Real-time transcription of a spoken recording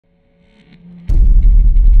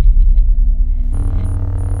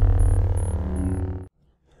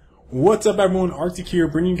What's up everyone, arCtic here,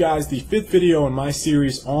 bringing you guys the 5th video in my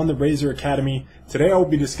series on the Razer Academy. Today I will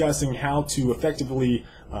be discussing how to effectively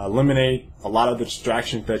eliminate a lot of the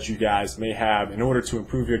distractions that you guys may have in order to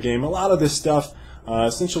improve your game. A lot of this stuff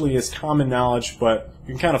essentially is common knowledge, but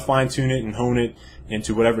you can kind of fine tune it and hone it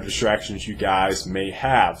into whatever distractions you guys may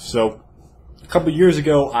have. So a couple years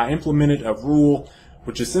ago I implemented a rule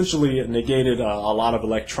which essentially negated a lot of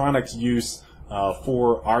electronics use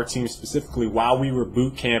for our team, specifically while we were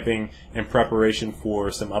boot camping in preparation for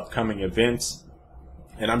some upcoming events.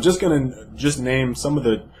 And I'm just going to name some of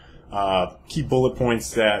the key bullet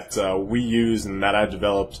points that we use and that I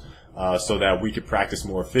developed so that we could practice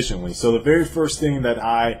more efficiently. So the very first thing that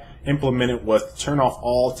I implemented was to turn off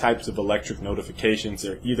all types of electric notifications,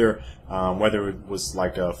 or either whether it was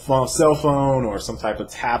like a cell phone or some type of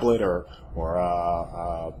tablet or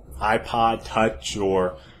iPod Touch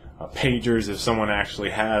or pagers if someone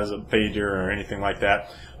actually has a pager or anything like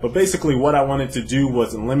that. But basically what I wanted to do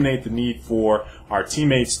was eliminate the need for our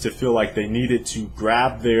teammates to feel like they needed to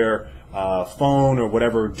grab their phone or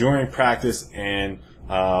whatever during practice and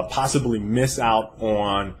possibly miss out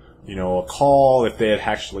on a call if they had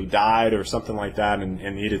actually died or something like that and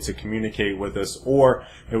needed to communicate with us, or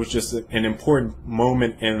it was just an important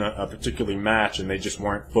moment in a particular match and they just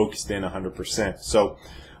weren't focused in 100%. So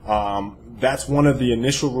that's one of the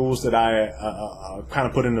initial rules that I kind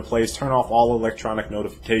of put into place: turn off all electronic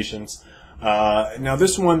notifications. Now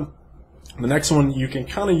this one, the next one, you can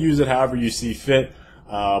kind of use it however you see fit,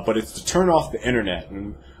 but it's to turn off the internet.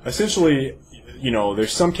 And essentially,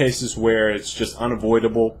 there's some cases where it's just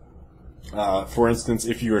unavoidable. For instance,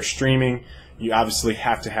 if you are streaming, you obviously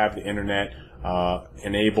have to have the internet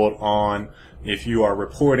enabled on. If you are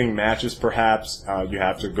reporting matches, perhaps you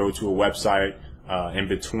have to go to a website in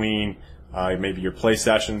between maybe your play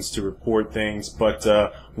sessions to report things. But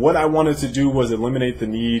what I wanted to do was eliminate the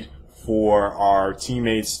need for our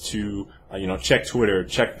teammates to check Twitter,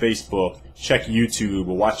 check Facebook, check YouTube,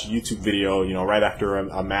 or watch a YouTube video right after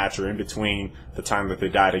a match or in between the time that they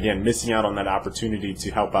died, again missing out on that opportunity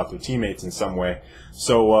to help out their teammates in some way.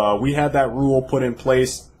 So we had that rule put in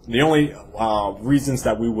place. The only reasons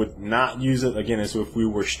that we would not use it, again, is if we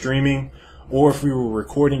were streaming or if we were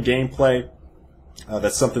recording gameplay.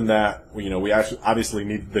 That's something that we actually obviously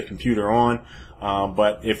needed the computer on,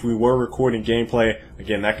 but if we were recording gameplay,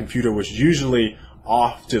 again, that computer was usually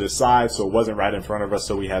off to the side, so it wasn't right in front of us,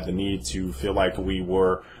 so we had the need to feel like we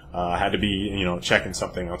were had to be checking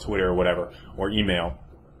something on Twitter or whatever, or email.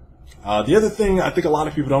 The other thing I think a lot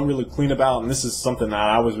of people don't really clean about, and this is something that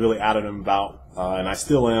I was really adamant about, and I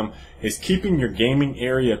still am, is keeping your gaming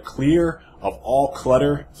area clear of all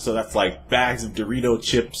clutter. So that's like bags of Dorito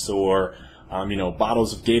chips or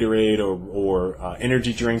bottles of Gatorade or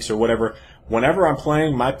energy drinks or whatever. Whenever I'm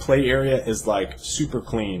playing, my play area is like super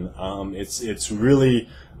clean. It's really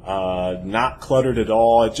not cluttered at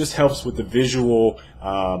all. It just helps with the visual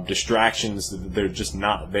distractions. They're just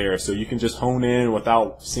not there, so you can just hone in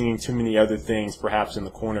without seeing too many other things perhaps in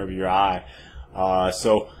the corner of your eye.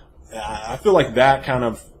 So I feel like that kind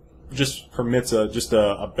of just permits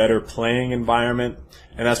a better playing environment,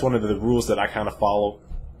 and that's one of the rules that I kind of follow.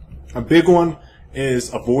 A big one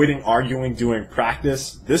is avoiding arguing during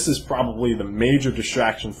practice. This is probably the major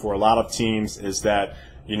distraction for a lot of teams, is that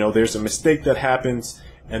there's a mistake that happens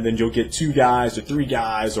and then you'll get 2 guys or 3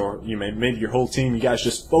 guys, or maybe your whole team, you guys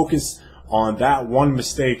just focus on that one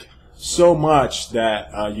mistake so much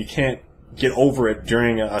that you can't get over it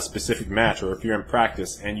during a specific match, or if you're in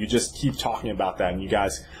practice and you just keep talking about that. And you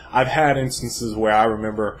guys, I've had instances where I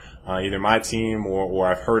remember either my team or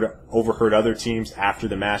I've overheard other teams after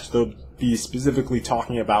the match, they'll be specifically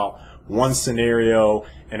talking about one scenario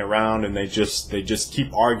in a round, and they just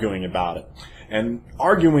keep arguing about it. And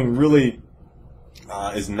arguing really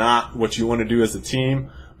is not what you want to do as a team.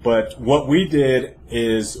 But what we did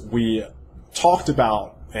is we talked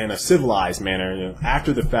about in a civilized manner,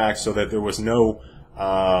 after the fact, so that there was no,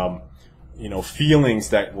 feelings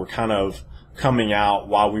that were kind of coming out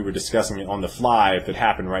while we were discussing it on the fly. If it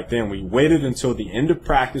happened right then, we waited until the end of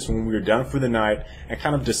practice when we were done for the night and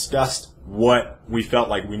kind of discussed what we felt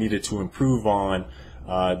like we needed to improve on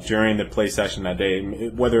during the play session that day,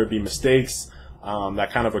 whether it be mistakes that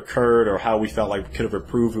kind of occurred or how we felt like we could have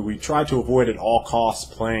improved it. We tried to avoid at all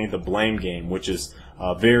costs playing the blame game, which is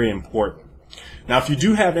very important. Now, if you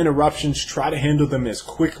do have interruptions, try to handle them as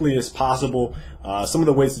quickly as possible. Some of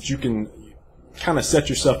the ways that you can kind of set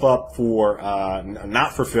yourself up for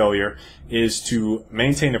not for failure is to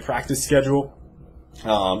maintain a practice schedule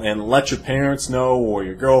and let your parents know, or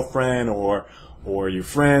your girlfriend, or or your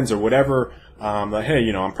friends or whatever, like, hey,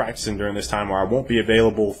 I'm practicing during this time, or I won't be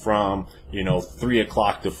available from 3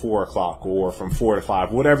 o'clock to 4 o'clock, or from 4 to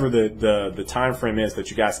 5, whatever the time frame is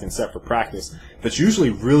that you guys can set for practice. That's usually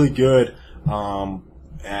really good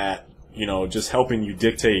at just helping you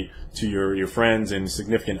dictate to your friends and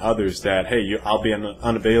significant others that, hey, I'll be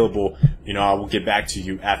unavailable, I will get back to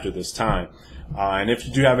you after this time. And if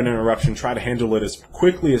you do have an interruption, try to handle it as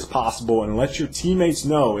quickly as possible and let your teammates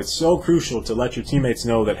know. It's so crucial to let your teammates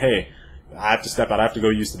know that, hey, I have to step out, I have to go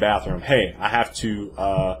use the bathroom. Hey, I have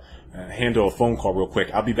to handle a phone call real quick.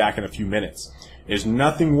 I'll be back in a few minutes. There's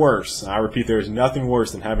nothing worse, I repeat, there is nothing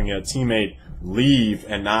worse than having a teammate leave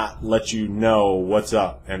and not let you know what's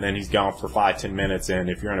up, and then he's gone for 5-10 minutes, and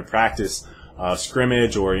if you're in a practice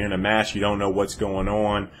scrimmage or you're in a match, you don't know what's going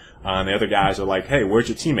on. And the other guys are like, hey, where's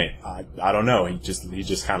your teammate? I don't know. He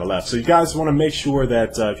just kind of left. So you guys want to make sure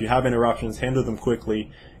that if you have interruptions, handle them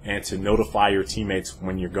quickly and to notify your teammates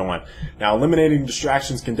when you're going. Now, eliminating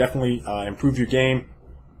distractions can definitely improve your game,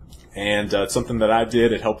 and it's something that I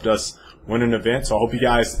did. It helped us win an event. So I hope you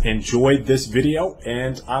guys enjoyed this video,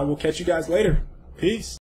 and I will catch you guys later. Peace.